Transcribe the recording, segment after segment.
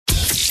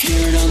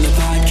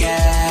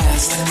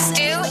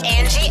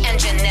Angie and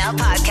Janelle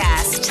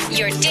podcast.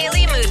 Your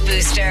daily mood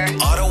booster.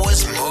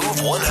 Ottawa's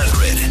Move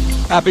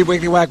 100. Happy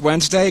Wiggly Whack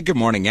Wednesday. Good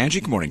morning, Angie.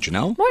 Good morning,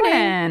 Janelle.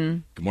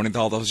 Morning. Good morning to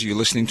all those of you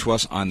listening to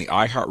us on the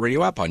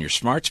iHeartRadio app, on your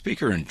smart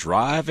speaker, and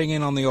driving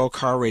in on the old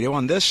car radio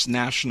on this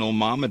National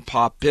Mom and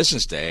Pop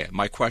Business Day.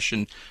 My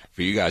question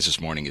for you guys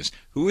this morning is,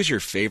 who is your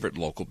favorite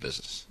local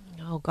business?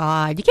 Oh,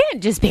 God. You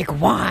can't just pick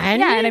one.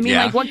 Yeah, and I mean,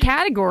 like, what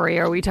category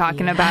are we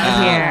talking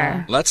about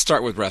here? Let's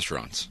start with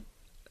restaurants.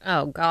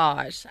 Oh,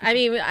 gosh. I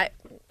mean,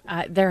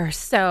 there are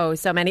so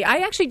many. I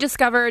actually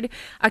discovered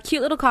a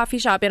cute little coffee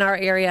shop in our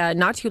area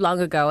not too long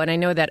ago, and I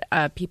know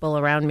that people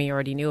around me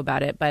already knew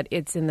about it, but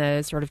it's in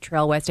the sort of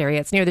Trail West area.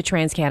 It's near the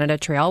Trans-Canada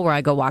Trail where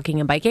I go walking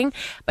and biking,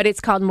 but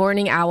it's called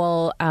Morning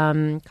Owl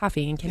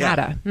Coffee in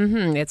Canada.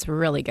 Yeah. It's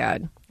really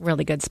good.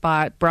 Really good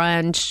spot.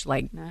 Brunch,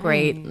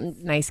 great,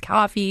 nice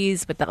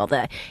coffees with all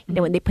the,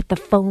 when they put the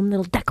foam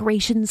little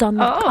decorations on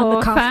the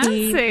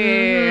coffee.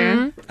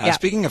 Fancy.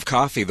 Speaking of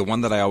coffee, the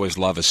one that I always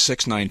love is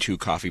 692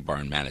 Coffee Bar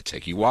in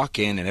Manotick. You walk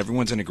in and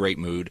everyone's in a great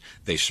mood.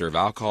 They serve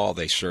alcohol.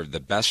 They serve the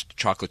best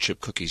chocolate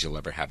chip cookies you'll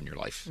ever have in your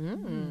life.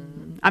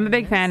 I'm a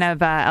big fan of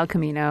El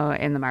Camino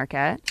in the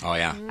market. Oh,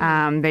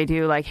 yeah. They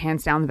do,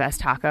 hands down the best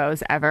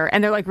tacos ever.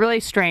 And they're, really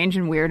strange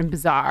and weird and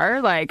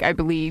bizarre. I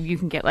believe you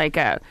can get,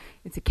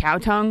 it's a cow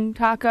tongue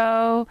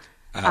taco.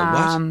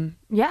 What?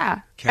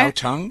 Yeah. Cow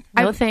tongue?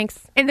 No, thanks.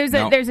 And there's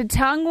a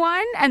tongue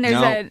one, and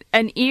there's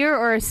an ear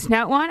or a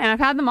snout one, and I've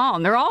had them all,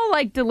 and they're all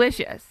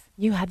delicious.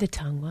 You had the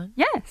tongue one?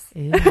 Yes.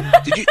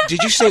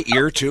 Did you say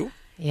ear too?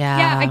 Yeah.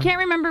 Yeah, I can't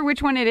remember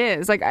which one it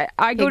is.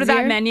 I go to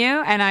that menu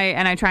and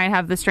I try and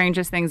have the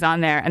strangest things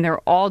on there, and they're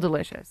all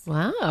delicious.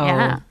 Wow.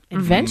 Yeah.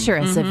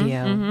 Adventurous of you.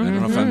 I don't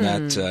know if I'm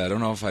that. I don't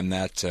know if I'm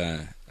that.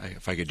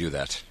 If I could do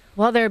that.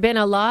 Well, there have been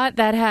a lot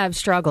that have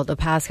struggled the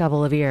past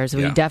couple of years.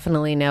 We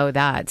definitely know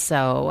that.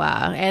 So,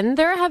 and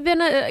there have been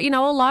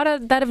a lot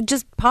of that have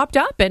just popped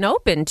up and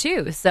opened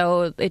too.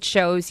 So it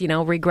shows,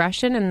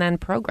 regression and then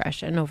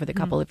progression over the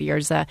couple of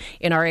years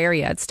in our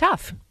area. It's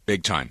tough.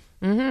 Big time.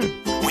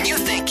 Mm-hmm. When you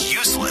think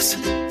useless,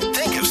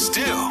 think of Stu.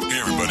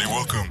 Hey, everybody,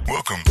 welcome.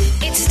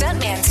 It's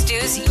Stuntman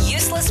Stu's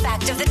useless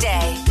fact of the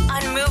day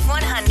on Move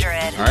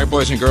 100. All right,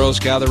 boys and girls,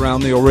 gather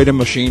around the Orator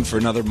machine for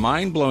another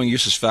mind-blowing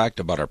useless fact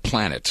about our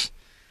planet.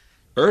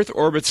 Earth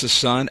orbits the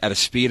sun at a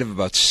speed of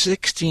about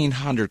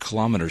 1,600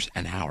 kilometers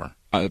an hour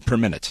per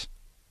minute.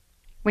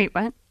 Wait,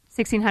 what?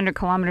 1,600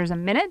 kilometers a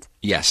minute?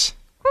 Yes.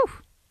 Whew.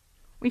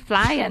 We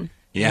flying.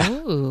 Yeah.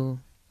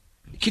 Ooh.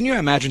 Can you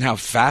imagine how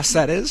fast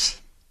that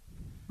is?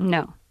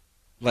 No.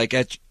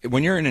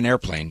 When you're in an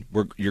airplane,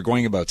 you're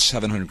going about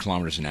 700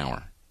 kilometers an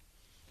hour.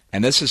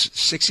 And this is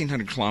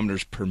 1,600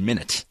 kilometers per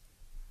minute.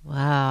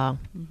 Wow.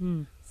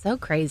 Mm-hmm. So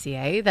crazy,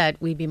 eh?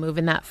 That we be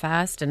moving that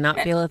fast and not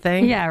feel a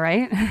thing. Yeah,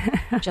 right?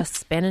 Just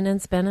spinning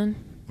and spinning.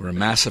 We're a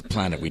massive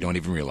planet. We don't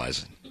even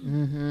realize it.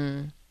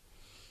 Mm-hmm.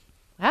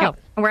 Wow. Yeah,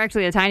 we're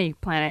actually a tiny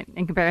planet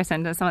in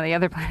comparison to some of the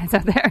other planets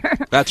out there.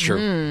 That's true.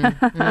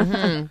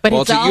 Mm-hmm. But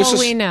it's all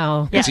we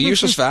know. It's a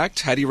useless fact.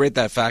 How do you rate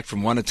that fact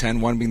from 1 to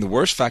 10? 1 being the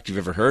worst fact you've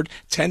ever heard,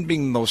 10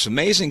 being the most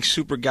amazing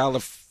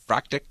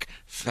supergalactic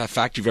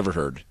fact you've ever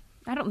heard.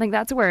 I don't think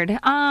that's a word.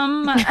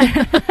 I'm going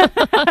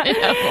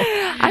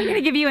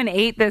to give you an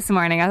 8 this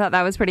morning. I thought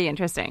that was pretty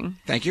interesting.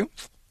 Thank you.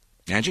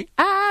 Angie?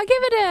 I'll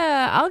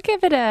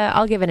give it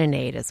an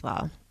 8 as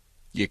well.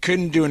 You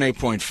couldn't do an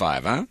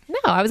 8.5, huh? No,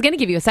 I was going to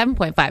give you a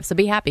 7.5, so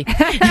be happy.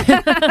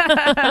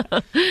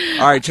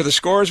 All right, to the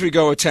scores we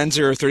go at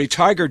 10-0-30.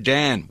 Tiger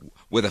Dan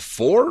with a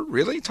 4?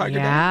 Really? Tiger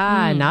Dan?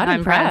 Yeah, not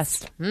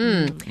impressed.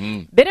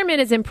 Bitterman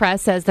is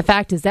impressed, says the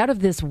fact is out of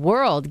this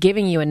world,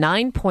 giving you a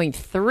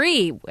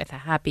 9.3 with a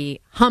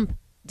happy hump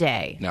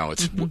day. No,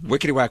 it's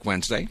Wickety Whack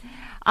Wednesday.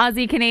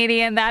 Aussie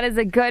Canadian, that is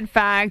a good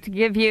fact.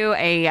 Give you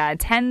a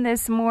 10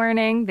 this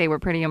morning. They were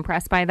pretty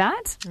impressed by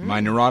that.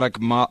 My neurotic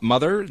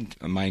mother,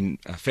 my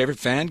favorite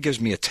fan, gives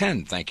me a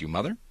 10. Thank you,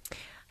 mother.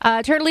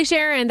 Turtley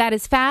Sharon, that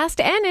is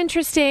fast and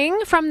interesting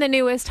from the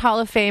newest Hall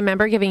of Fame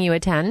member, giving you a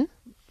 10.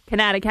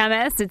 Canada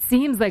Chemist, it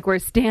seems like we're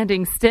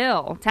standing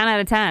still. 10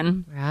 out of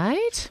 10.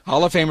 Right.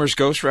 Hall of Famers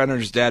Ghost Rider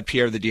and his dad,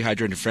 Pierre the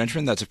Dehydrated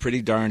Frenchman. That's a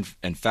pretty darn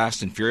and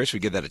fast and furious. We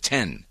give that a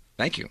 10.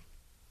 Thank you.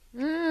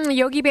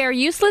 Yogi Bear,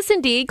 useless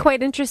indeed.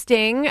 Quite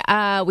interesting.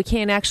 We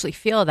can't actually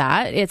feel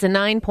that. It's a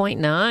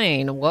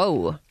 9.9.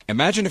 Whoa.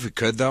 Imagine if we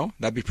could, though.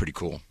 That'd be pretty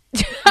cool.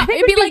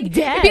 It'd be like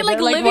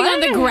living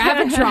on the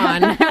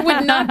Gravitron. It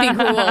would not be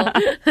cool.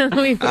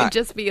 We would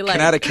just be like...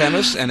 Canada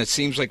Chemist, and it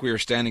seems like we were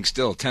standing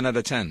still. 10 out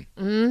of 10.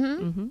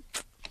 Mm-hmm.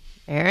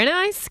 Very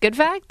nice. Good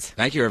fact.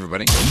 Thank you,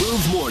 everybody.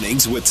 Move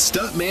Mornings with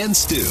Stuntman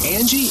Stu,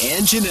 Angie,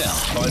 and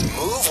Janelle on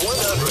Move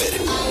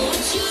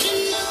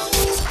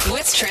 100.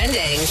 What's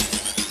trending?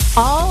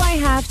 All I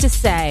have to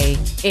say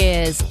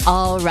is,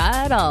 all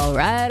right, all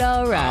right,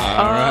 all right.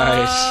 All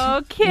right.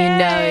 Okay. You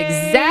know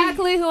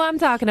exactly who I'm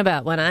talking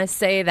about when I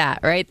say that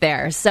right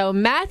there. So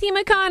Matthew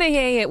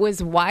McConaughey, it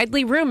was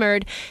widely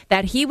rumored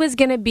that he was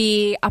going to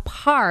be a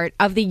part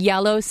of the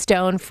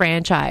Yellowstone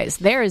franchise.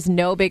 There is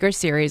no bigger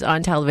series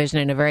on television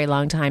in a very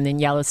long time than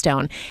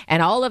Yellowstone.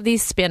 And all of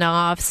these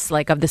spin-offs,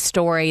 like of the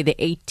story, the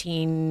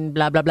 18,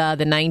 blah, blah, blah,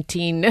 the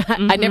 19.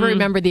 I never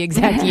remember the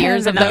exact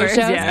years of those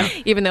shows,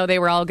 even though they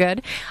were all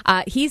good.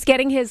 He's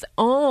getting his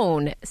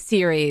own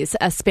series,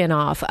 a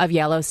spin-off of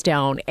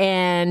Yellowstone.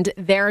 And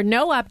there are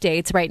no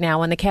updates right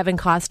now on the Kevin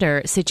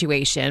Costner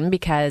situation,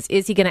 because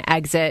is he going to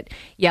exit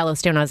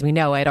Yellowstone as we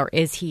know it, or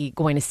is he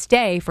going to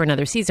stay for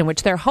another season,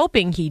 which they're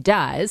hoping he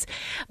does.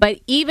 But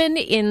even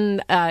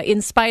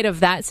in spite of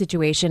that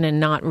situation and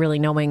not really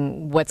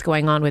knowing what's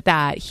going on with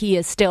that, he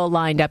is still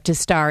lined up to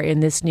star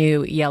in this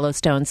new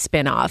Yellowstone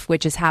spin-off,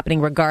 which is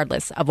happening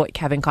regardless of what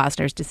Kevin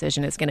Costner's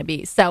decision is going to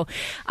be. So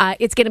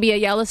it's going to be a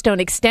Yellowstone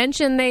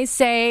extension, they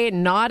say.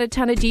 Not a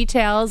ton of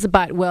details,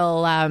 but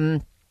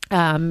will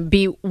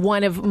be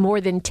one of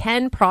more than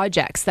 10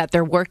 projects that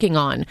they're working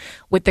on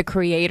with the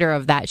creator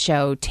of that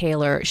show,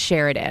 Taylor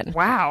Sheridan.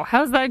 Wow.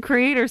 How's that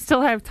creator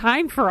still have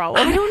time for all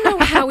of it? I don't know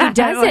how he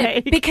does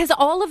it, because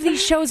all of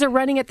these shows are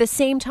running at the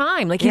same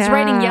time. Like, he's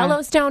writing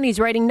Yellowstone, he's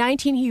writing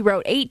 19, he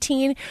wrote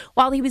 18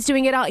 while he was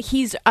doing it all.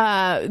 He's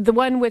the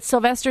one with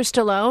Sylvester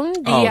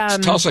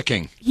Stallone. Tulsa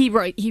King. He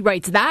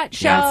writes that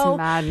show. That's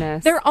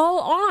madness. They're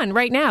all on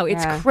right now.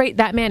 It's great.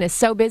 That man is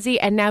so busy,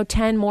 and now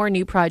 10 more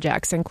new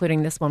projects,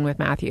 including this one with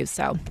Matthews.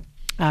 So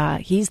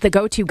he's the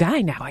go-to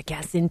guy now, I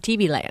guess, in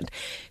TV land.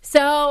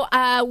 So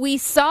we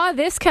saw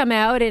this come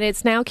out, and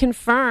it's now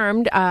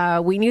confirmed.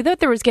 We knew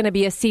that there was going to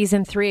be a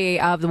season 3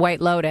 of The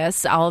White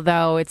Lotus,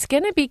 although it's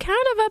going to be kind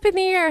of up in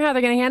the air how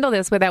they're going to handle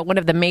this without one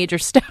of the major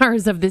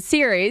stars of the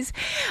series.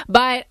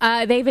 But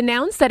they've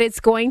announced that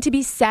it's going to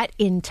be set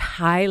in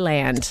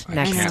Thailand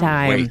next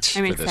time.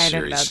 I'm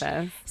excited about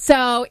this.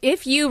 So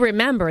if you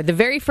remember, the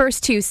very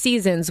first 2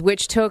 seasons,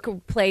 which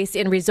took place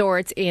in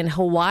resorts in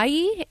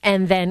Hawaii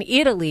and then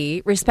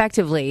Italy,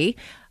 respectively,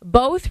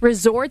 both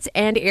resorts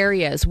and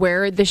areas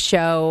where the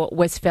show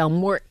was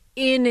filmed were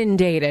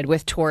inundated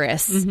with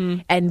tourists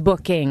and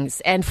bookings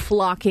and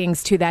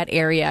flockings to that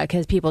area,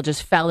 because people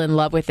just fell in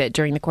love with it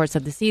during the course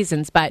of the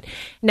seasons. But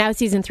now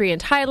season 3 in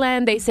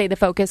Thailand, they say the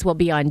focus will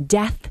be on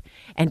death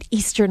and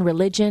Eastern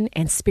religion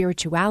and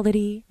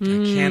spirituality. I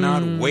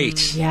cannot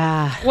wait.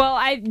 Yeah. Well,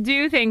 I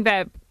do think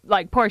that,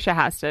 like, Portia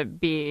has to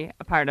be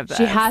a part of this.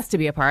 She has to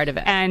be a part of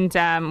it. And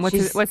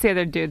what's the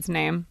other dude's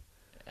name?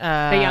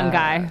 The young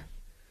guy.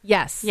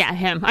 Yes. Yeah,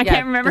 him. I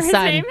can't remember his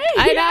name.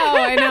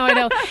 I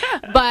know.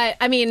 But,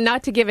 I mean,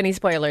 not to give any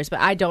spoilers, but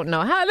I don't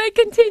know how they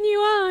continue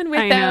on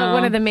with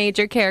one of the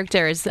major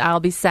characters. I'll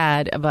be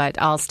sad, but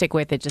I'll stick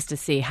with it just to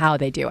see how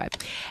they do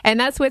it. And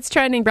that's what's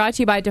trending, brought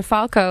to you by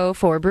DeFalco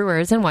for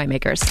brewers and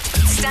winemakers.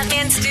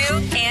 Stuntman Stu,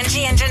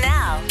 Angie, and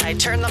Janelle. I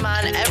turn them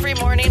on every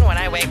morning when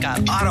I wake up.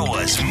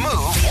 Ottawa's Move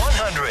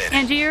 100.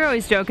 Angie, you're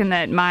always joking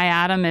that my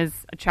Adam is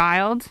a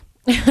child.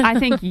 I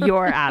think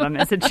your Adam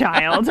is a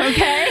child,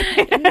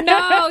 okay?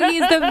 No,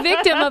 he's the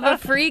victim of a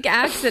freak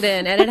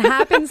accident, and it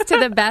happens to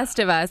the best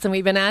of us. And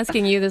we've been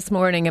asking you this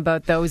morning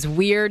about those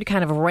weird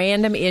kind of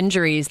random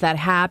injuries that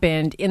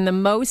happened in the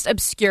most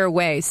obscure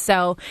ways.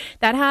 So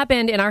that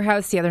happened in our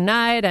house the other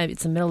night.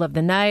 It's the middle of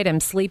the night. I'm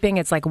sleeping.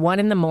 It's like 1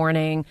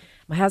 a.m.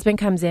 My husband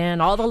comes in,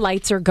 all the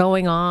lights are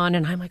going on,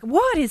 and I'm like,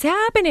 what is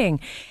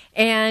happening?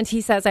 And he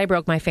says, I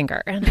broke my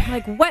finger. And I'm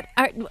like, what?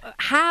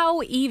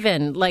 How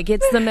even? Like,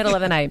 it's the middle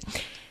of the night.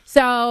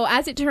 So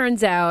as it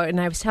turns out,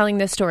 and I was telling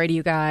this story to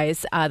you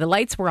guys, the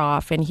lights were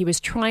off, and he was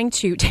trying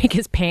to take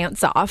his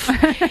pants off.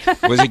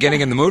 Was he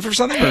getting in the mood for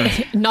something? Or?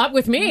 Not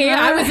with me.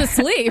 I was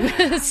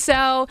asleep.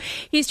 So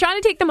he's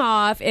trying to take them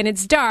off, and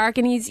it's dark,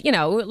 and he's,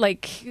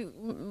 like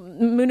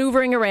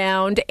maneuvering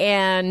around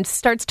and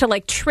starts to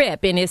like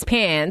trip in his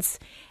pants.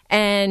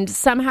 And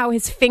somehow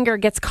his finger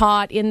gets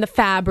caught in the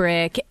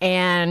fabric,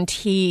 and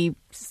he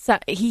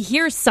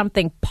hears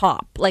something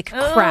pop, like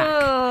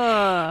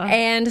crack.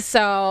 And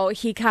so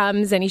he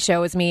comes and he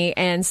shows me,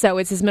 and so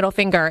it's his middle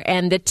finger,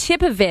 and the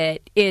tip of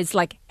it is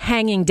like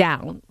hanging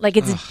down, like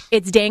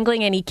it's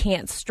dangling, and he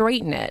can't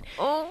straighten it.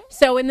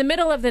 So in the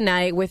middle of the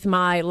night, with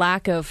my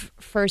lack of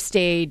first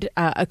aid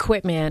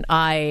equipment,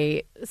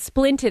 I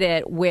splinted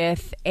it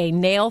with a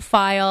nail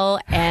file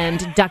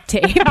and duct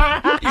tape.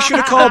 You should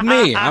have called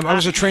me. I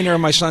was a trainer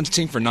on my son's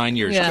team for 9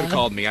 years. You could have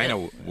called me. I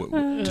know what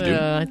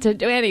to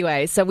do.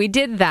 Anyway, so we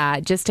did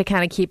that just to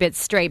kind of keep it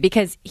straight,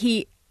 because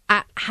he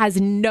has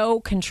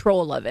no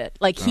control of it.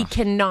 Like, he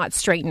cannot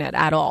straighten it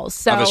at all.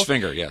 So, of his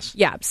finger, yes.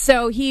 Yeah.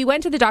 So he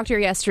went to the doctor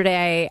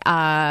yesterday.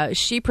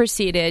 She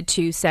proceeded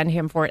to send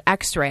him for an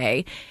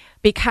x-ray,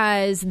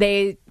 because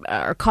they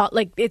are called,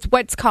 like, it's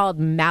what's called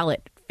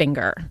mallet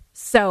finger.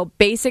 So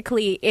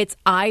basically, it's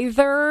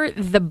either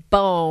the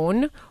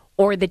bone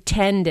or the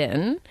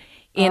tendon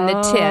in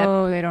the tip.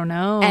 Oh, they don't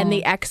know. And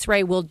the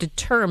x-ray will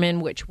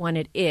determine which one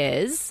it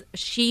is.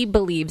 She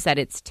believes that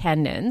it's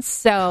tendons.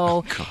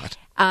 So God.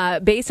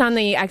 Based on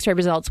the x-ray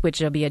results, which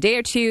will be a day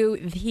or two,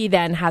 he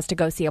then has to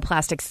go see a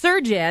plastic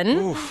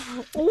surgeon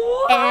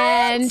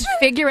and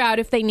figure out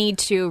if they need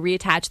to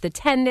reattach the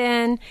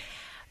tendon.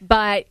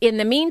 But in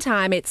the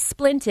meantime, it's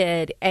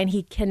splinted, and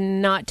he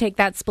cannot take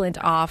that splint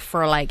off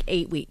for like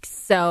 8 weeks.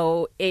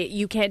 So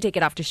you can't take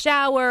it off to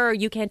shower.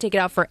 You can't take it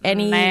off for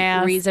any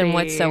reason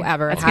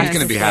whatsoever. He's going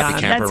to be happy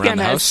camper around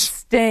the house.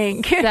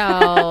 Stink.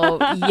 So,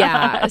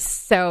 yeah.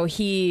 So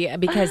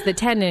because the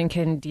tendon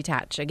can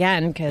detach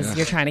again because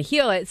you're trying to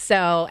heal it.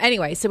 So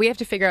anyway, so we have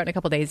to figure out in a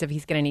couple days if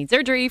he's going to need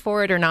surgery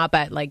for it or not.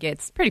 But like,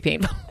 it's pretty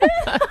painful.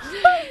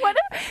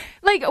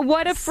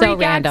 What a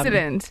freak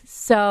accident.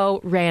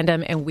 So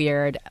random and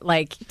weird.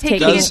 Like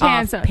taking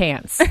off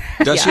pants.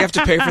 Does he have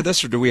to pay for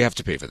this, or do we have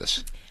to pay for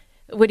this?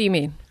 What do you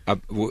mean?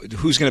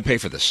 Who's going to pay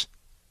for this?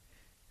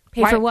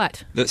 Pay for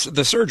what?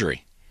 The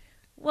surgery.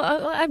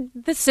 Well,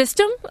 the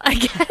system, I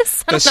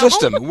guess. The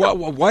system.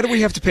 Why do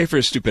we have to pay for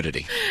his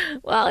stupidity?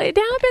 Well, it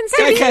happens.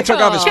 Guy can't take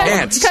off his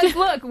pants. Because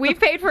look, we've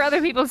paid for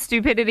other people's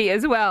stupidity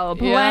as well.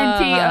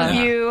 Plenty of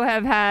you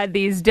have had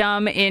these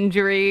dumb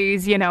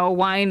injuries,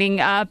 winding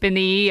up in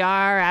the ER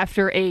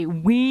after a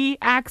wee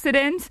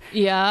accident.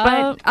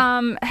 Yeah.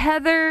 But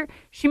Heather,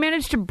 she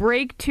managed to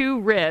break 2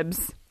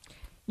 ribs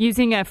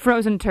using a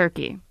frozen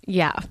turkey.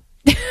 Yeah.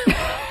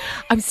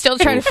 I'm still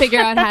trying to figure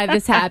out how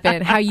this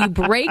happened, how you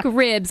break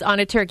ribs on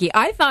a turkey.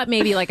 I thought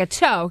maybe like a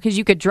toe, because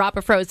you could drop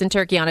a frozen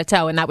turkey on a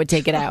toe and that would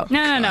take it out.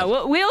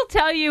 No. We'll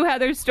tell you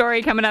Heather's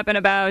story coming up in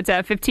about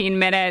 15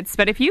 minutes.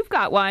 But if you've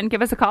got one,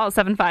 give us a call,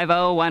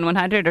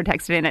 750-1100, or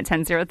text it in at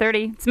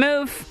 10030. Let's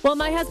move. Well,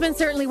 my husband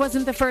certainly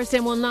wasn't the first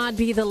and will not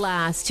be the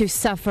last to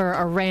suffer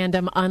a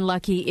random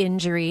unlucky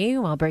injury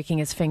while breaking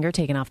his finger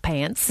taking off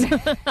pants.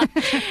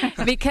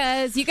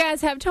 Because you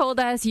guys have told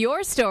us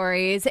your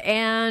stories,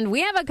 and we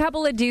have a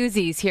couple of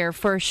doozies here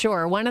for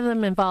sure. One of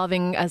them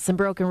involving some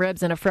broken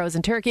ribs and a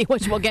frozen turkey,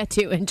 which we'll get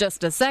to in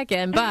just a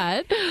second.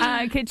 But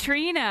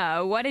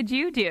Katrina, what did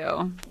you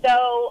do?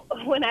 So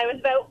when I was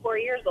about 4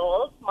 years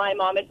old, my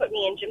mom had put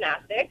me in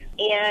gymnastics.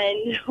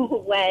 And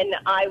when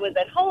I was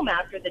at home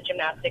after the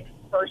gymnastics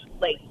first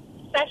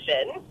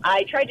session,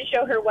 I tried to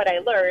show her what I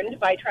learned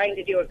by trying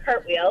to do a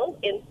cartwheel.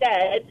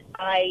 Instead,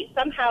 I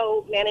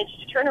somehow managed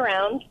to turn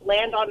around,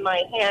 land on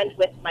my hand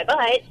with my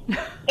butt,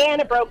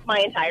 and it broke my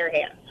entire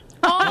hand.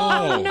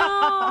 Oh,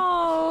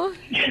 no.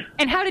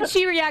 And how did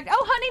she react?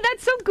 Oh, honey,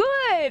 that's so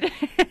good.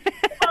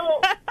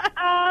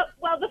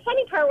 Well, the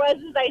funny part was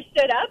I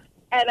stood up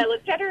and I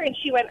looked at her and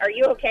she went, "Are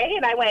you okay?"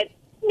 And I went,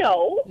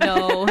 No.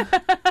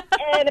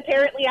 And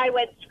apparently I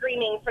went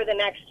screaming for the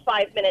next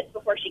 5 minutes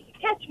before she could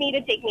catch me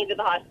to take me to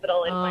the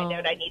hospital and find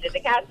out I needed a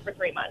cast for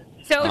 3 months.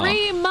 So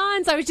 3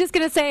 months. I was just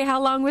going to say,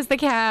 how long was the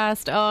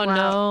cast? Oh,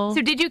 no.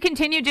 So did you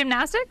continue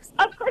gymnastics?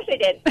 Of course I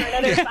did, for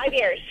another 5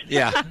 years.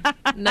 Yeah.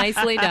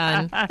 Nicely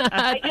done.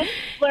 I just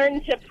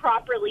learned to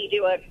properly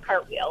do a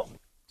cartwheel.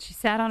 She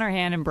sat on her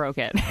hand and broke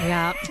it.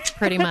 Yeah,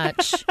 pretty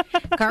much.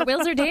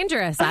 Cartwheels are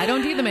dangerous. I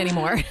don't do them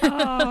anymore.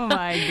 Oh,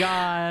 my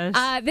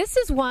gosh. This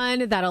is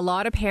one that a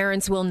lot of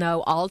parents will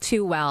know all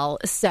too well.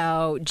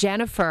 So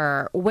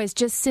Jennifer was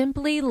just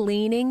simply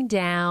leaning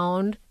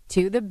down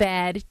to the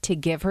bed to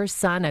give her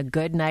son a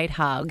good night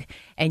hug.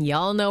 And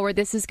y'all know where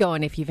this is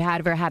going. If you've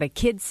ever had a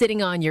kid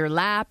sitting on your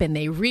lap and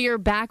they rear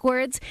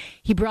backwards,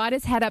 he brought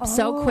his head up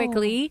so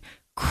quickly,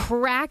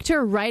 cracked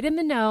her right in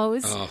the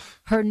nose. Oh.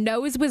 Her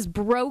nose was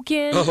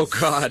broken. Oh,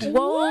 God.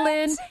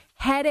 Swollen,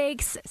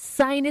 headaches,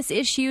 sinus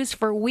issues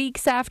for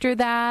weeks after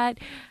that.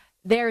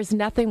 There's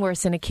nothing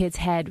worse than a kid's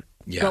head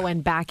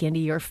going back into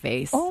your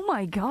face. Oh,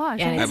 my gosh.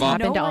 And it's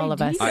happened to all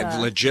of us. I've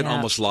legit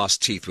almost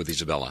lost teeth with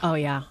Isabella. Oh,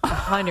 yeah.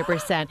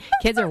 100%.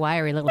 Kids are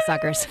wiry little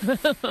suckers.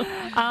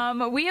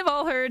 We have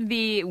all heard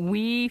the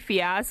Wii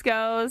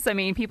fiascos. I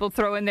mean, people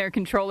throw in their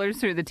controllers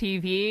through the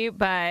TV,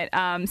 but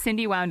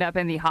Cindy wound up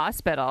in the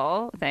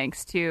hospital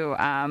thanks to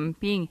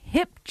being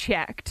hip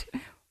checked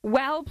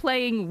while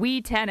playing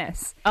Wii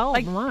tennis. Oh,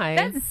 my.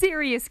 That's a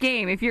serious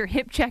game if you're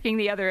hip checking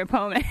the other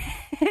opponent.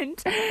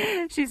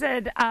 She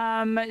said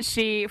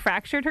she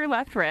fractured her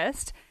left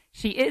wrist.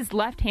 She is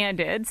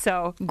left-handed,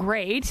 so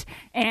great.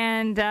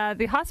 And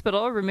the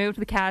hospital removed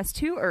the cast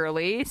too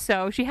early,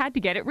 so she had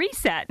to get it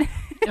reset.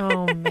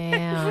 Oh,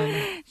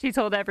 man. She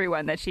told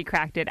everyone that she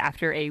cracked it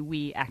after a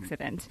Wii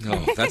accident.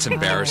 Oh, that's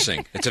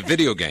embarrassing. It's a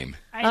video game.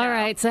 All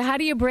right, so how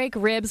do you break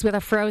ribs with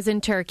a frozen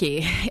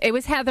turkey? It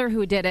was Heather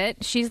who did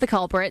it. She's the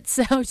culprit.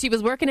 So she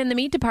was working in the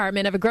meat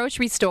department of a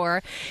grocery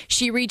store.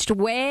 She reached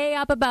way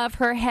up above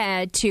her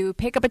head to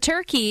pick up a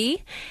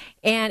turkey,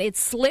 and it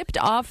slipped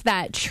off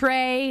that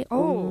tray.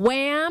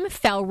 Wham!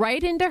 Fell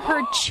right into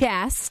her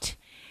chest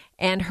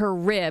and her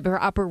rib, her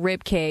upper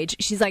rib cage.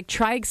 She's like,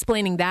 try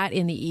explaining that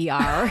in the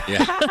ER.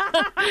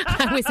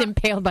 I was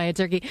impaled by a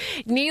turkey.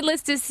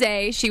 Needless to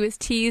say, she was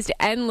teased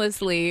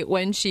endlessly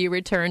when she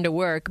returned to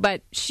work.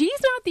 But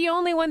she's not the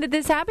only one that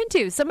this happened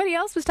to. Somebody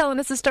else was telling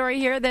us a story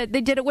here that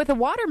they did it with a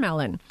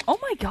watermelon. Oh,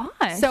 my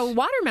gosh. So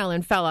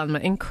watermelon fell on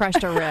and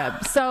crushed a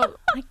rib. So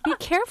be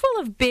careful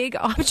of big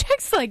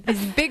objects like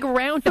these big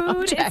round Food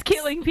objects. is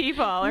killing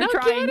people or No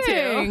trying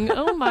kidding. to.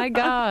 Oh, my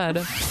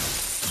God.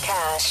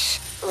 Cash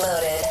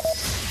loaded.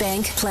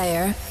 Bank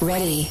player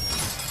ready.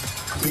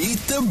 Beat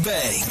the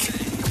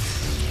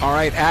bank. All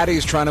right,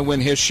 Addie's trying to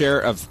win his share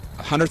of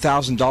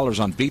 $100,000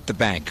 on Beat the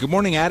Bank. Good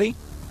morning, Addie.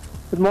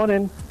 Good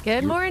morning.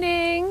 Good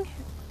morning.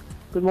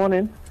 Good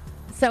morning.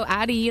 So,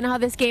 Addie, you know how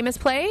this game is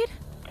played?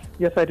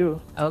 Yes, I do.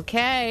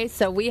 Okay,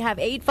 so we have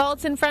 8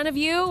 vaults in front of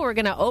you. We're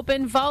going to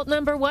open vault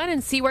number 1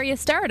 and see where you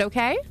start,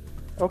 okay?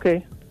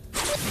 Okay.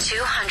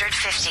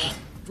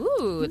 250.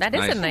 Ooh, that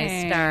is a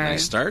nice start.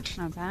 Nice start.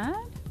 Not bad.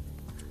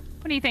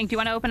 What do you think? Do you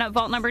want to open up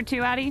vault number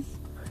 2, Addie?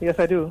 Yes,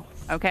 I do.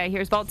 Okay,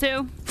 here's vault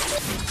 2.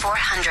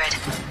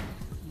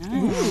 400.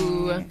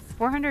 Ooh.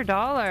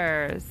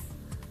 $400.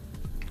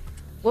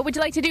 What would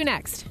you like to do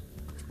next?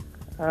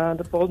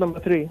 The vault number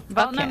 3.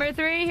 Vault Okay. number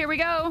 3, here we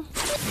go.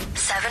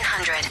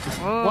 700.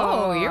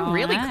 Whoa, you're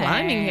really nice.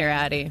 climbing here,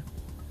 Addie.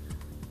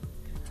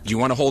 Do you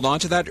want to hold on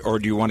to that, or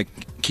do you want to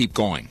keep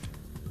going?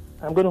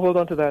 I'm going to hold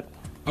on to that.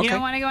 Okay. You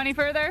don't want to go any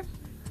further?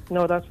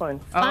 No, that's fine.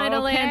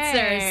 Final Okay.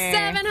 answer,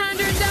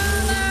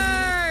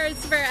 $700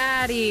 for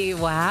Addie.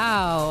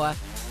 Wow.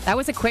 That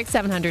was a quick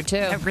 700 too.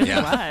 It really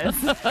was.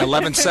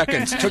 11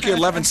 seconds. Took you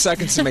 11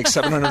 seconds to make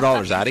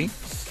 $700, Addie.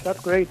 That's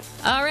great.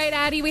 All right,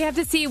 Addie, we have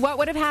to see what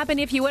would have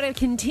happened if you would have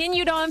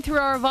continued on through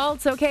our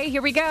vaults. Okay,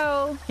 here we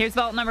go. Here's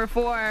vault number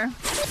 4.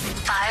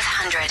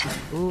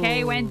 500.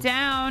 Okay, went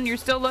down. You're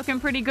still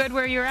looking pretty good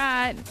where you're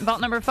at. Vault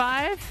number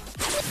 5.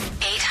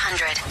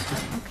 800.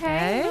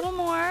 Okay, a little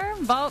more.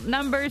 Vault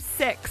number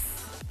 6.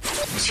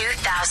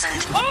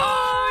 2,000.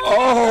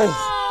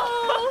 Oh!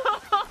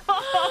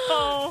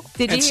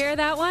 Did you It's- hear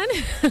that one?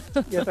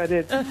 Yes, I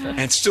did.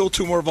 And still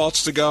 2 more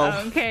vaults to go.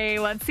 Okay,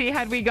 let's see.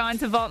 Had we gone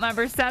to vault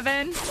number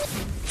 7?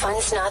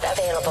 Funds not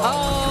available.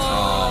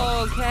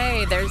 Oh,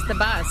 okay. There's the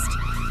bust.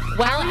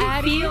 Well, How are you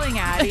Addie, feeling,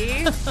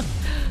 Addie?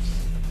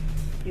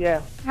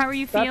 Yeah. How are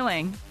you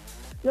feeling?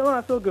 No,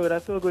 I feel good. I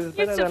feel good. It's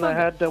You better still than I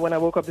feel had when I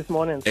woke up this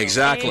morning. So.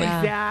 Exactly. Yeah.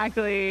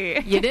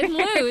 Exactly. you didn't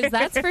lose,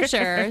 that's for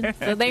sure.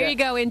 So there you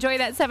go. Enjoy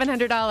that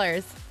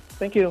 $700.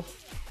 Thank you.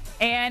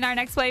 And our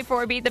next play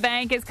for Beat the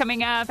Bank is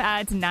coming up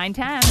at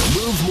 9:10.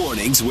 Move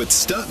mornings with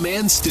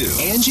Stuntman Stu,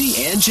 Angie,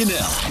 and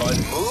Janelle on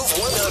Move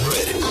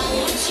 100.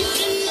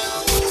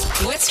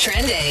 What's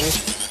trending?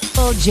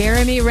 Well,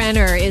 Jeremy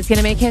Renner is going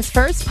to make his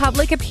first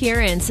public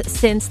appearance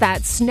since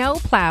that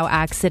snowplow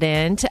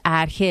accident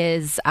at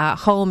his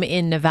home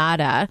in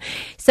Nevada.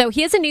 So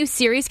he has a new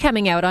series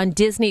coming out on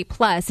Disney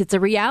Plus. It's a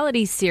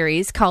reality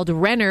series called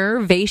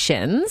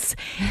Rennervations.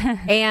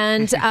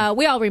 And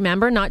we all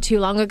remember not too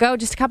long ago,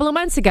 just a couple of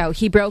months ago,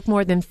 he broke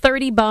more than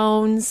 30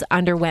 bones,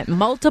 underwent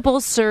multiple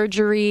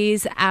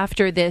surgeries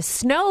after this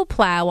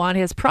snowplow on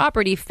his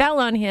property fell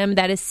on him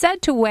that is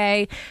said to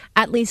weigh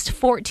at least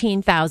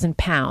 14,000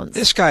 pounds.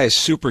 This guy is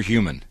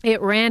superhuman.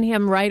 It ran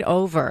him right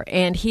over,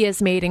 and he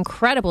has made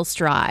incredible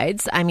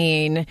strides. I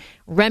mean,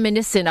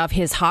 reminiscent of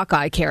his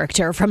Hawkeye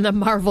character from the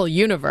Marvel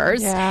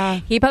Universe. Yeah.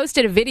 He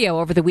posted a video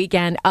over the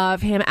weekend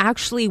of him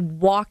actually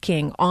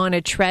walking on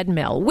a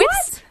treadmill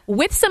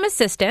with some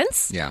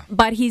assistance. Yeah.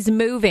 But he's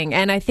moving,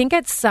 and I think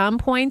at some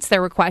points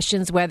there were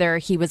questions whether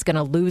he was going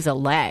to lose a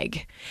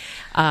leg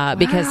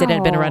because it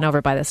had been run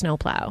over by the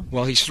snowplow.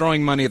 Well, he's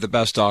throwing money at the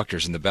best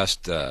doctors and the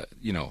best,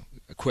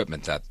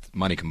 equipment that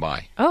money can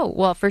buy. Oh,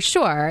 well, for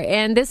sure.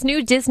 And this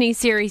new Disney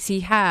series he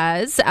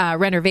has,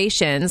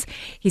 Rennervations,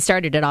 he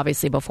started it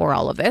obviously before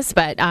all of this,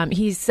 but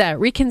he's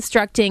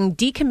reconstructing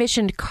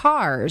decommissioned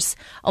cars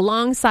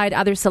alongside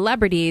other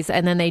celebrities,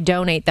 and then they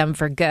donate them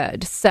for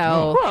good.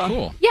 So,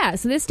 Cool. yeah,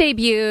 so this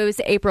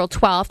debuts April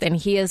 12th, and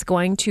he is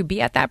going to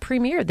be at that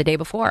premiere the day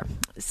before.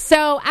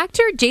 So,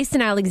 actor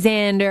Jason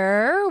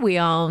Alexander, we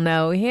all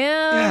know him.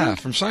 Yeah,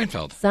 from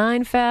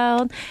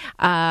Seinfeld.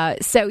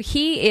 So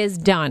he is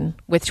done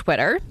with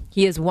Twitter.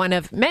 He is one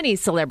of many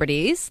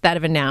celebrities that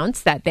have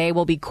announced that they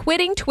will be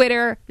quitting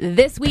Twitter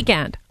this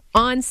weekend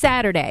on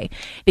Saturday,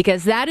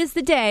 because that is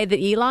the day that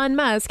Elon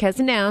Musk has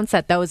announced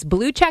that those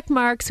blue check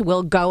marks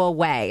will go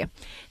away.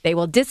 They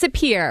will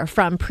disappear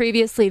from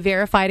previously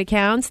verified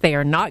accounts. They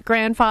are not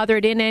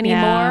grandfathered in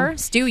anymore. Yeah.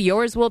 Stu,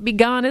 yours will be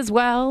gone as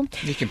well.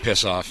 You can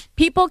piss off.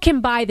 People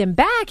can buy them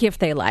back if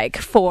they like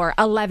for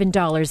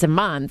 $11 a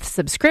month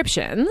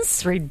subscriptions.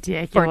 It's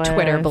ridiculous. For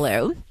Twitter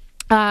Blue.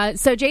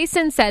 So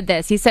Jason said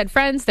this. He said,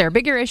 "Friends, there are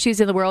bigger issues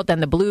in the world than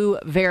the blue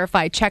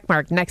verified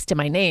checkmark next to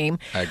my name."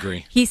 I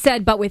agree. He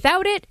said, "But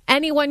without it,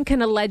 anyone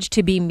can allege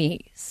to be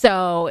me.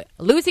 So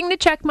losing the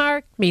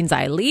checkmark means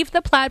I leave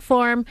the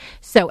platform.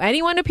 So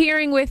anyone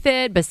appearing with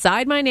it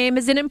beside my name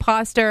is an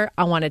imposter.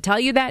 I want to tell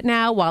you that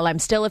now while I'm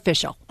still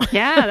official."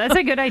 Yeah, that's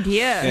a good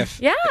idea. If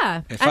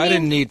Yeah. I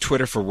didn't need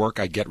Twitter for work,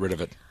 I'd get rid of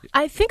it.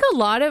 I think a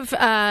lot of,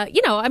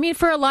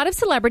 for a lot of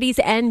celebrities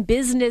and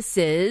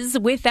businesses,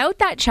 without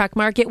that check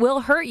mark, it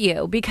will hurt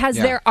you because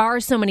Yeah. there are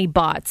so many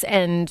bots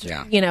and,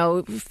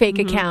 fake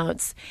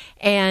accounts.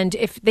 And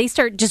if they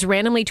start just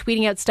randomly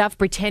tweeting out stuff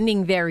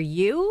pretending they're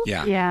you,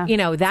 Yeah.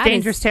 that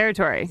dangerous is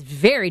territory.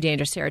 very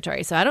dangerous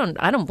territory. So I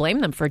don't blame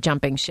them for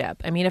jumping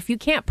ship. I mean, if you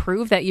can't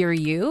prove that you're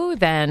you,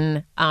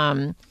 then,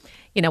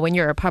 when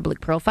you're a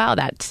public profile,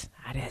 that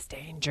That is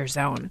danger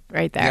zone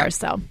right there. Yep.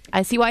 So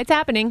I see why it's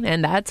happening,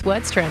 and that's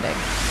what's trending.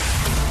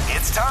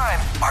 It's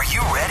time. Are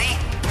you ready?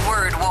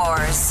 Word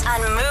Wars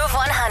on Move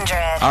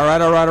 100.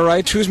 All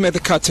right. Who's made the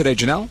cut today,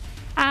 Janelle?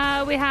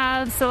 We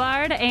have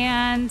Szilard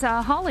and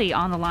Holly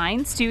on the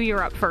line. Stu,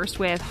 you're up first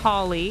with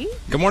Holly.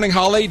 Good morning,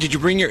 Holly. Did you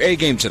bring your A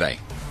game today?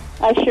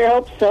 I sure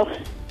hope so.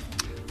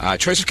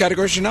 Choice of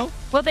categories, Janelle?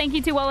 Well, thank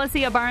you to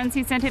Wallacea Barnes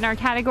who sent in our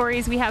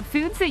categories. We have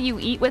foods that you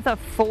eat with a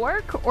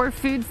fork or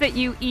foods that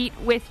you eat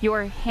with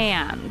your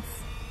hands.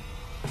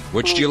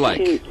 Which do you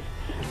like? Shoot.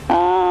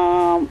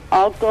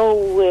 I'll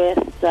go with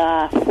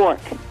fork.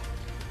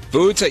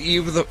 Foods that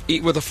you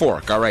eat with a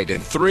fork. All right.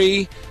 In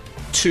 3,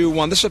 2,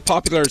 1. This is a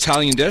popular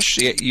Italian dish.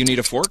 You need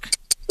a fork.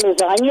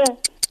 Lasagna.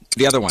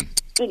 The other one.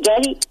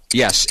 Spaghetti.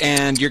 Yes.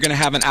 And you're going to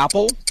have an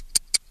apple.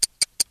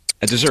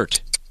 A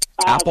dessert.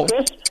 Apple.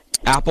 Crisp.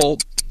 Apple.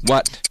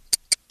 What?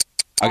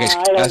 Okay.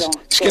 I don't know.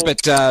 Skip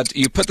it.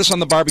 You put this on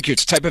the barbecue.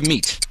 It's a type of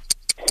meat.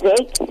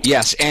 Steak.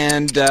 Yes.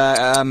 And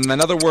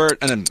another word.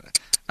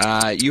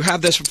 You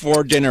have this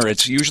before dinner.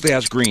 It usually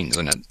has greens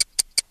in it.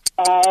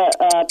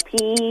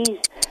 Peas.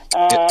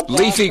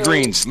 Leafy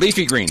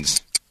broccoli.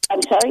 greens.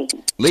 I'm sorry?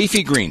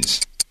 Leafy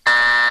greens.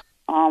 I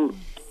don't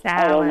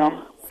know. Salad.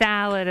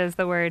 Salad is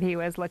the word he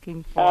was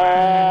looking for.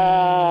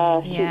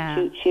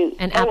 Yeah. Shoot.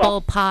 An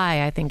apple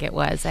pie, I think it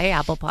was.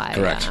 Apple pie.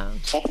 Correct.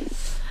 Yeah.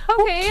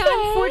 Okay,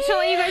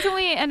 unfortunately, you guys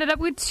only ended up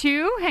with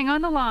 2. Hang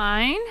on the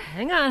line.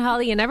 Hang on,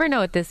 Holly. You never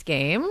know at this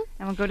game.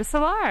 And we'll go to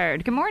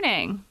Szilard. Good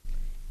morning.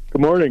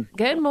 Good morning.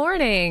 Good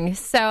morning.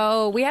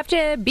 So we have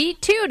to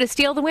beat 2 to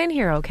steal the win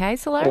here, okay,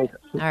 Szilard? Okay.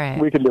 All right.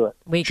 We can do it.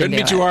 We can Shouldn't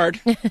be do too hard.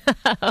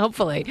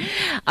 Hopefully.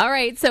 All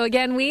right. So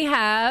again, we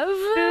have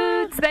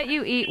Foods that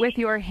you eat with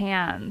your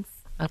hands.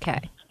 Okay.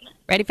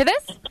 Ready for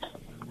this?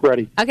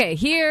 Ready. Okay.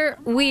 Here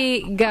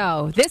we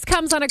go. This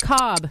comes on a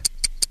cob.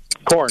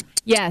 Corn.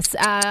 Yes.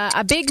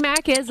 A Big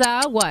Mac is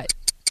a what?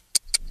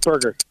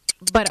 Burger.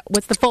 But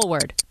what's the full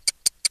word?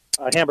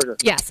 Hamburger.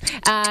 Yes.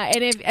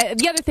 And if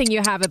the other thing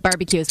you have at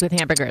barbecues with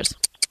hamburgers.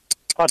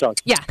 Hot dog.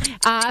 Yeah.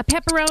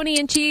 Pepperoni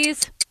and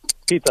cheese.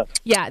 Pizza.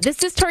 Yeah,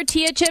 this is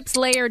tortilla chips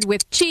layered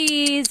with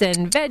cheese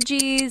and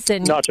veggies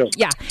and Nachos.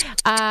 Yeah,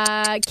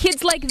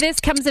 kids like this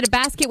comes in a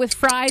basket with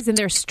fries and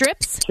they're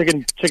strips.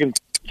 Chicken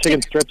strips.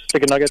 Chicken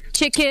nuggets.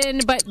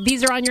 Chicken, but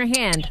these are on your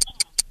hand.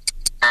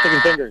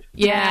 Chicken fingers.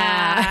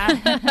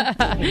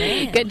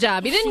 Yeah. Good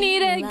job. You didn't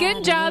need it.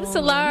 Good job,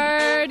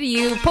 Szilard.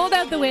 You pulled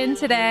out the win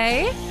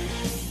today.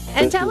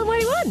 And tell them what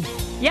he won.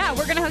 Yeah,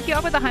 we're going to hook you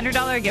up with a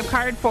 $100 gift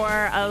card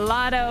for a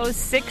Lotto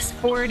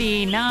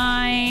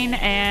 649.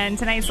 And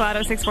tonight's Lotto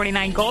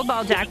 649 Gold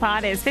Ball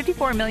jackpot is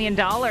 $54 million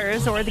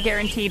or the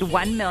guaranteed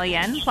 $1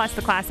 million, plus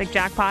the classic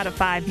jackpot of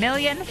 $5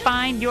 million.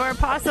 Find your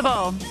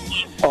possible.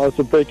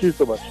 Awesome. Thank you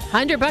so much.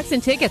 $100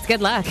 in tickets.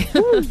 Good luck.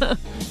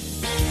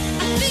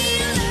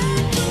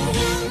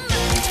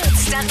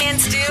 Stuntman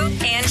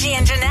Stu, Angie,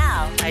 and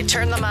Janelle. I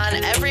turn them on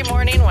every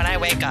morning when I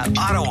wake up.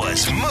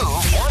 Ottawa's Move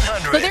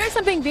 100. So there's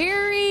something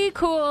very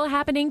cool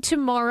happening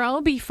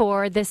tomorrow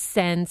before the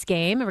Sens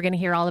game. And we're going to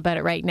hear all about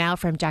it right now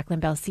from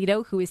Jacqueline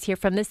Belcito, who is here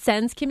from the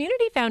Sens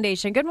Community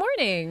Foundation. Good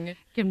morning.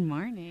 Good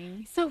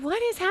morning. So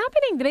what is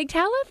happening? The big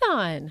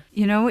telethon.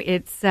 You know,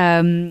 it's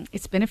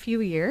been a few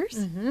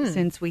years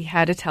since we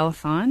had a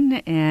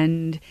telethon,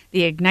 and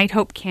the Ignite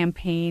Hope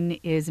campaign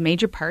is a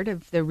major part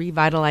of the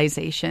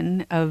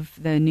revitalization of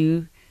the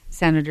new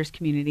Senators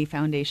Community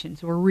Foundation.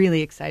 So we're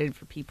really excited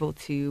for people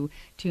to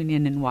tune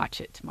in and watch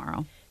it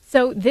tomorrow.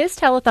 So this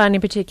telethon in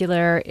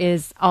particular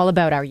is all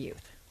about our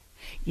youth.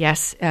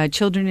 Yes,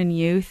 children and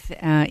youth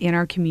in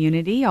our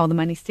community. All the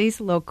money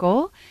stays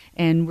local,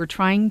 and we're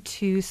trying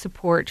to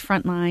support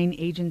frontline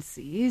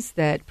agencies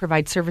that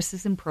provide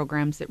services and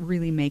programs that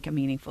really make a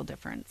meaningful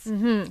difference.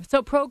 Mm-hmm.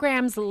 So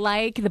programs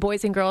like the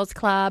Boys and Girls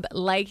Club,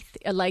 like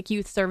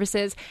youth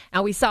services.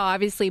 And we saw,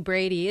 obviously,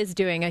 Brady is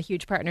doing a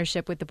huge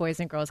partnership with the Boys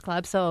and Girls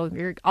Club. So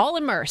you're all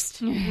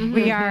immersed.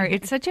 We are.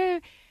 It's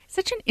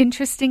such an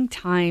interesting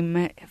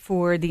time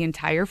for the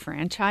entire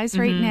franchise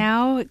right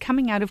now.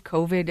 Coming out of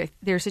COVID,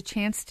 there's a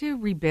chance to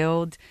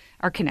rebuild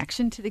our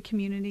connection to the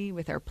community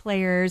with our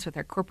players, with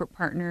our corporate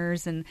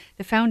partners, and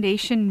the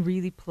foundation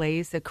really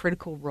plays a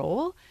critical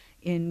role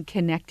in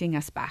connecting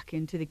us back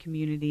into the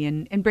community,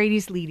 and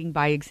Brady's leading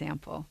by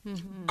example.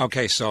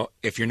 Okay, so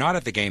if you're not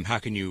at the game, how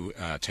can you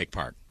take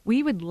part?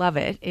 We would love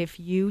it if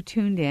you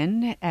tuned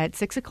in at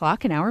 6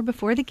 o'clock, an hour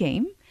before the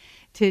game,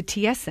 to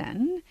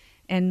TSN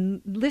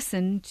and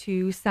listen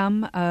to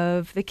some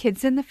of the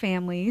kids and the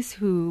families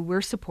who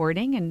we're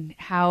supporting and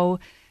how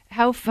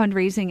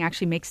fundraising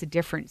actually makes a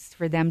difference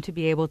for them to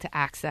be able to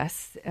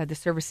access the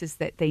services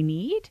that they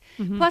need.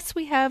 Plus,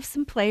 we have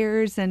some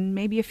players and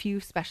maybe a few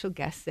special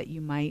guests that you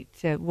might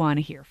want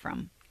to hear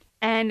from.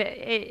 And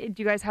do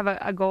you guys have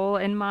a goal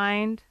in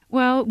mind?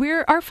 Well,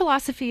 our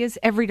philosophy is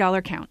every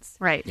dollar counts.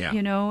 Right. Yeah.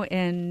 You know,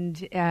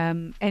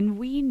 and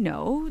we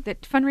know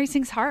that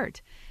fundraising's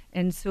hard.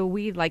 And so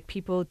we'd like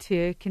people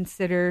to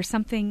consider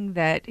something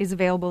that is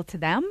available to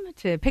them,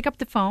 to pick up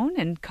the phone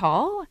and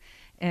call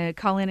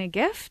call in a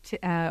gift,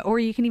 or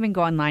you can even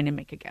go online and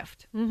make a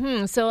gift.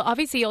 Mm-hmm. So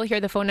obviously you'll hear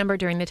the phone number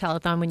during the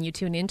telethon when you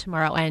tune in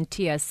tomorrow, and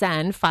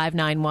TSN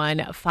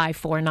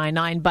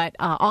 591-5499. But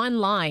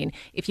online,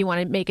 if you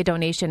want to make a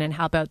donation and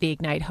help out the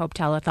Ignite Hope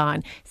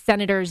Telethon,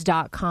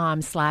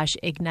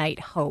 senators.com/Ignite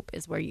Hope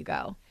is where you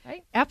go.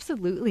 Right?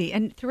 Absolutely.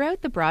 And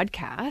throughout the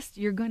broadcast,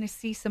 you're going to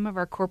see some of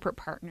our corporate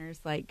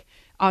partners like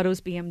Autos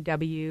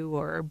BMW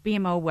or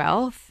BMO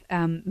Wealth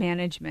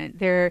Management.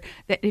 That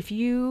if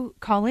you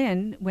call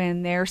in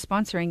when they're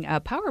sponsoring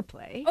a power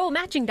play,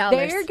 matching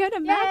dollars. They're going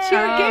to match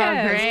your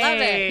gift. Great. Love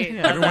it.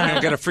 Everyone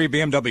will get a free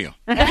BMW.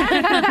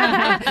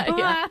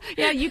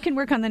 Yeah, you can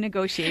work on the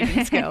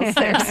negotiating skills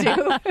there, Sue.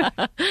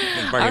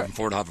 Everybody can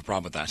afford to have a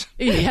problem with that.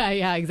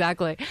 Yeah,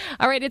 exactly.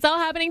 All right, it's all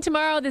happening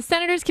tomorrow. The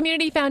Senators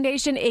Community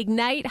Foundation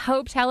Ignite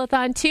Hope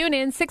Telethon. Tune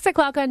in 6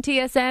 o'clock on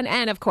TSN.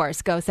 And, of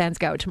course, Go Sens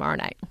Go tomorrow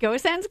night. Go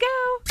Sens Go.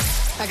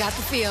 I got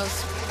the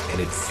feels. And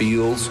it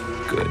feels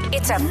good.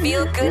 It's a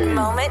feel-good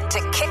moment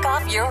to kick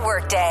off your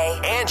workday.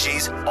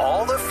 Angie's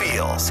All the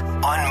Feels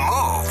on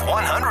Move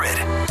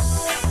 100.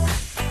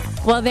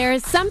 Well, there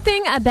is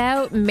something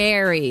about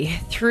Mary.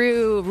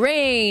 Through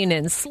rain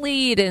and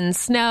sleet and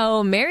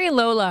snow, Mary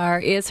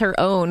Lolar is her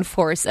own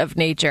force of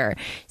nature.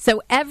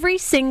 So every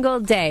single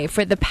day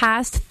for the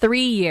past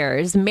 3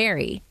 years,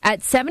 Mary,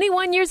 at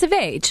 71 years of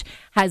age,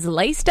 has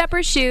laced up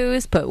her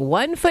shoes, put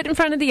one foot in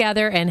front of the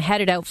other, and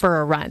headed out for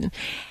a run.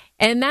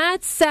 And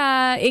that's,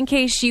 in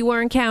case you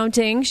weren't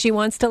counting, she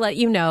wants to let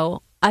you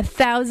know,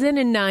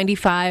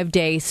 1,095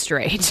 days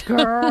straight.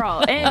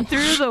 Girl, and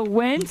through the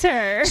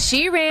winter.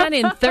 She ran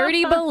in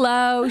 30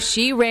 below.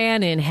 She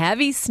ran in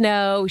heavy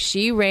snow.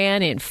 She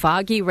ran in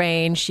foggy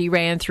rain. She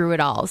ran through it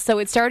all. So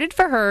it started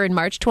for her in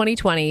March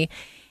 2020.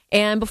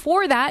 And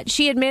before that,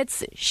 she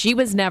admits she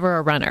was never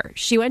a runner.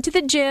 She went to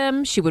the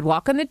gym. She would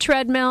walk on the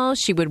treadmill.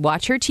 She would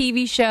watch her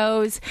TV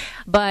shows.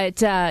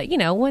 But,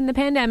 when the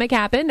pandemic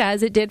happened,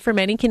 as it did for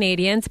many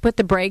Canadians, put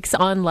the brakes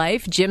on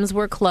life. Gyms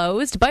were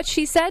closed. But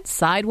she said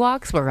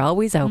sidewalks were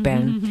always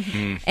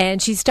open.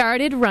 And she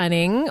started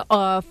running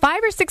 5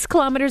 or 6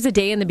 kilometers a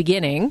day in the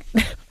beginning.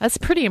 That's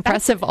pretty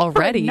impressive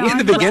already. In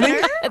the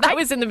beginning? That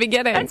was in the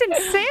beginning. That's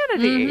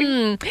insanity.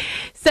 Mm-hmm.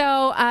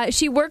 So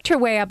she worked her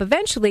way up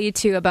eventually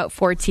to about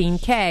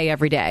 14K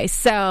every day.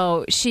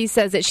 So she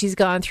says that she's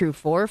gone through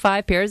 4 or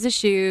 5 pairs of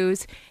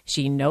shoes.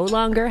 She no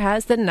longer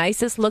has the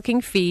nicest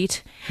looking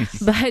feet.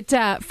 But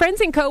friends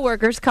and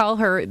coworkers call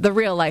her the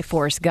real life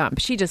Forrest Gump.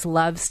 She just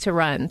loves to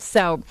run.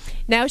 So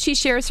now she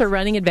shares her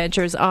running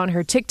adventures on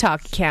her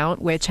TikTok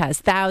account, which has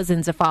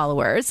thousands of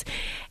followers.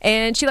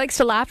 And she likes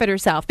to laugh at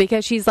herself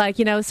because she's like,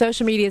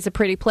 social media is a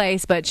pretty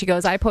place. But she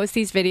goes, I post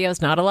these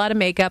videos, not a lot of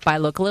makeup. I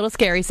look a little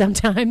scary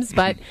sometimes,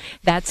 but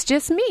that's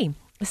just me.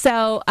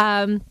 So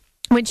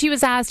when she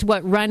was asked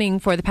what running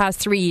for the past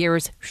 3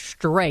 years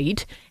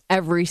straight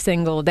every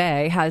single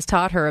day has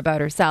taught her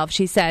about herself,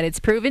 she said, it's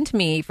proven to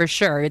me for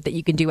sure that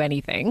you can do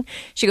anything.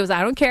 She goes,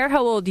 I don't care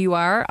how old you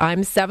are.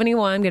 I'm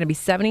 71, I'm going to be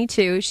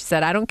 72. She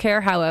said, I don't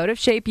care how out of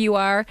shape you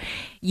are.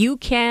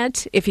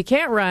 If you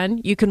can't run,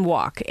 you can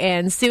walk.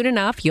 And soon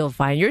enough, you'll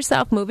find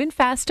yourself moving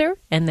faster,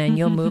 and then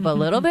you'll move a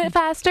little bit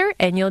faster,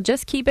 and you'll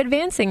just keep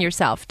advancing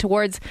yourself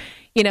towards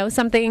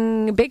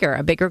something bigger,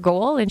 a bigger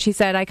goal. And she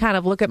said, I kind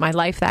of look at my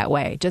life that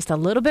way, just a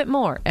little bit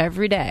more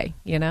every day,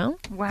 Wow,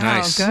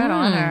 Nice. good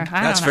on her.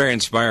 That's very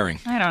inspiring.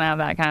 I don't have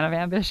that kind of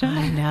ambition.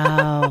 I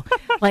know.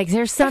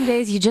 There's some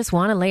days you just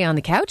want to lay on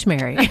the couch,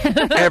 Mary.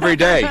 Every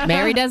day.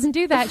 Mary doesn't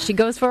do that. She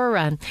goes for a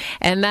run.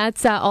 And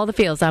that's all the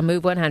feels on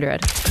Move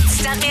 100.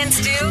 Stuck and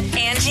Stu,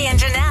 Angie and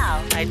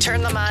Janelle. I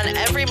turn them on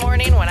every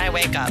morning when I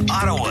wake up.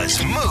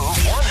 Ottawa's Move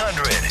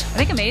 100.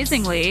 I think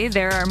amazingly,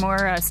 there are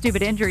more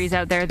stupid injuries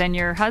out there than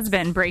your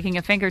husband breaking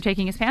a finger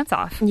taking his pants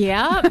off.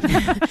 Yeah.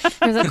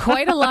 There's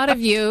quite a lot of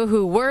you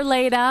who were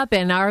laid up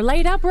and are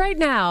laid up right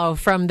now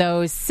from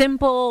those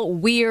simple,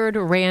 weird,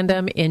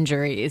 random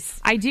injuries.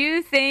 I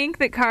do think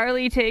that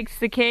Carly takes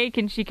the cake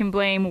and she can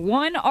blame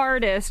one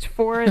artist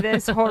for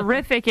this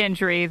horrific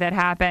injury that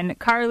happened.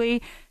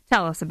 Carly,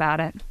 tell us about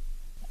it.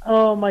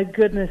 Oh, my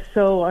goodness.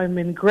 So I'm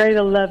in grade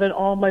 11.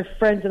 All my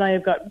friends and I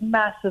have got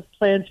massive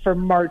plans for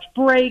March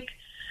break.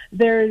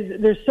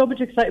 There's so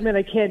much excitement,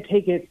 I can't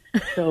take it.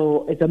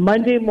 So it's a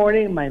Monday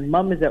morning. My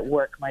mom is at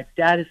work. My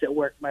dad is at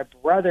work. My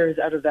brother is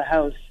out of the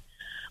house.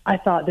 I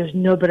thought there's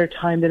no better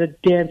time than a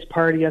dance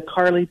party, a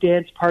Carly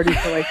dance party.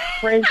 So I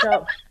cranked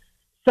up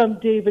some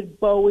David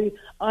Bowie.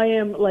 I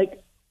am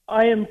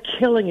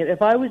killing it.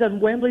 If I was on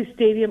Wembley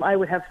Stadium, I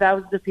would have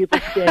thousands of people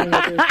standing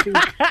at their feet.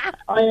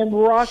 I am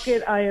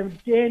rocking. I am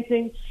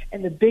dancing.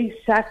 And the big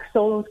sax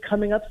solo is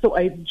coming up. So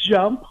I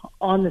jump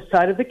on the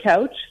side of the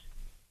couch.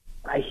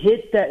 I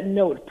hit that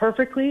note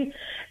perfectly,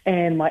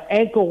 and my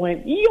ankle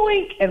went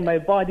yoink, and my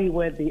body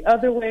went the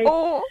other way.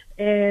 Oh.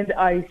 And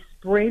I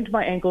sprained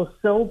my ankle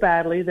so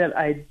badly that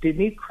I did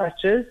need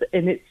crutches,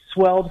 and it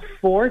swelled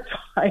 4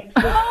 times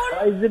the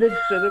size that it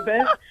should have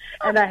been.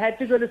 And I had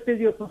to go to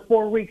physio for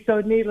 4 weeks.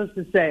 So needless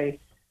to say,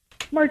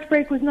 March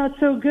break was not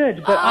so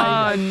good. But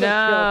I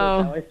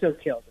still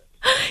killed it.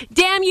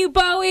 Damn you,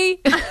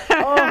 Bowie.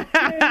 Oh,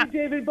 Hey,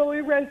 David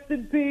Bowie, rest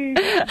in peace.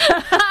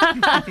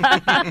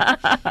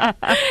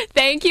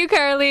 Thank you,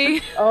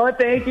 Carly. Oh,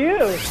 thank you.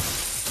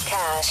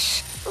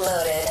 Cash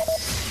loaded.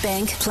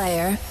 Bank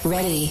player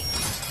ready.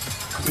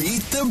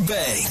 Beat the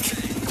bank.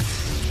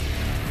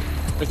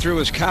 Through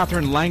is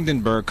Catherine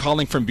Langdenberg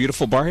calling from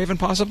beautiful Barhaven,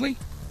 possibly?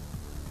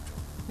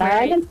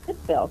 in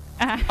Pittsfield.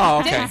 Oh,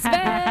 okay.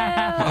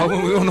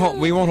 Oh,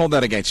 we won't hold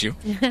that against you.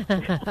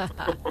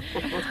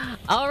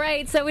 All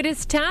right, so it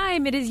is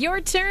time. It is your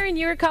turn.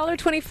 You're caller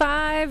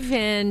 25,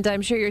 and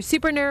I'm sure you're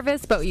super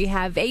nervous, but you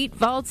have 8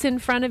 vaults in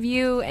front of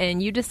you,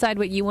 and you decide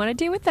what you want to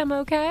do with them,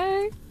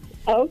 okay?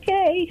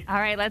 Okay. All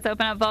right, let's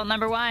open up vault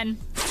number 1.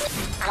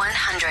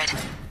 100.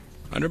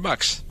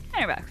 $100.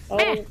 $100.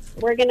 Oh,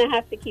 we're going to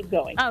have to keep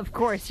going. Of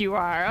course you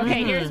are.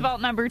 Okay, here's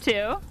vault number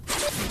 2.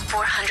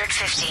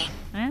 450.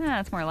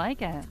 That's more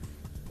like it.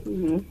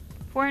 Mm-hmm.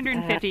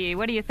 450.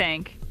 What do you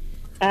think?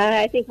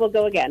 I think we'll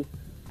go again.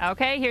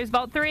 Okay, here's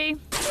vault 3.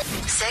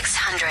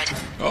 600.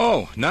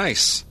 Oh,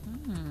 nice.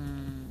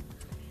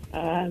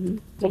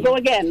 We'll go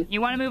again. You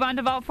want to move on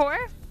to vault 4?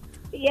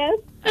 Yes.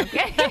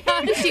 Okay.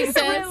 She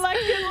says.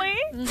 Reluctantly.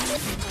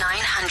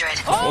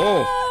 900.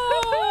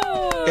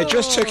 Oh. It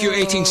just took you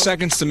 18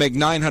 seconds to make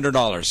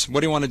 $900.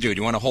 What do you want to do? Do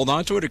you want to hold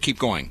on to it or keep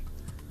going?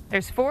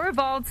 There's 4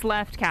 vaults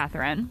left,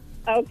 Catherine.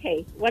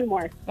 Okay, one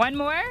more. One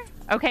more?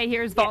 Okay,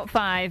 here's vault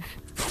 5.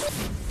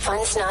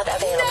 Funds not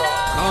available.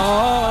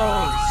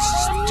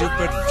 Oh,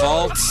 stupid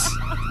vaults.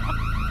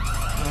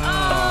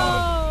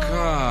 Oh,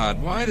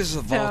 God. Why does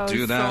the vault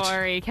do that?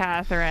 Sorry,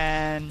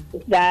 Catherine.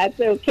 That's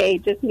okay.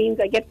 Just means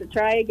I get to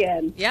try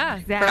again. Yeah,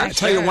 Exactly. I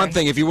tell you one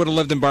thing. If you would have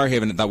lived in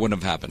Barhaven, that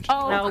wouldn't have happened.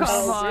 Oh,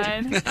 come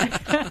on.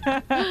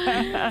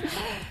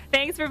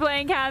 Thanks for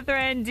playing,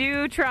 Catherine.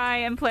 Do try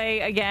and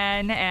play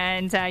again.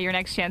 And your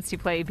next chance to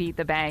play Beat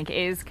the Bank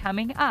is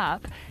coming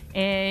up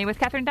with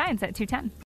Catherine Dines at 2:10.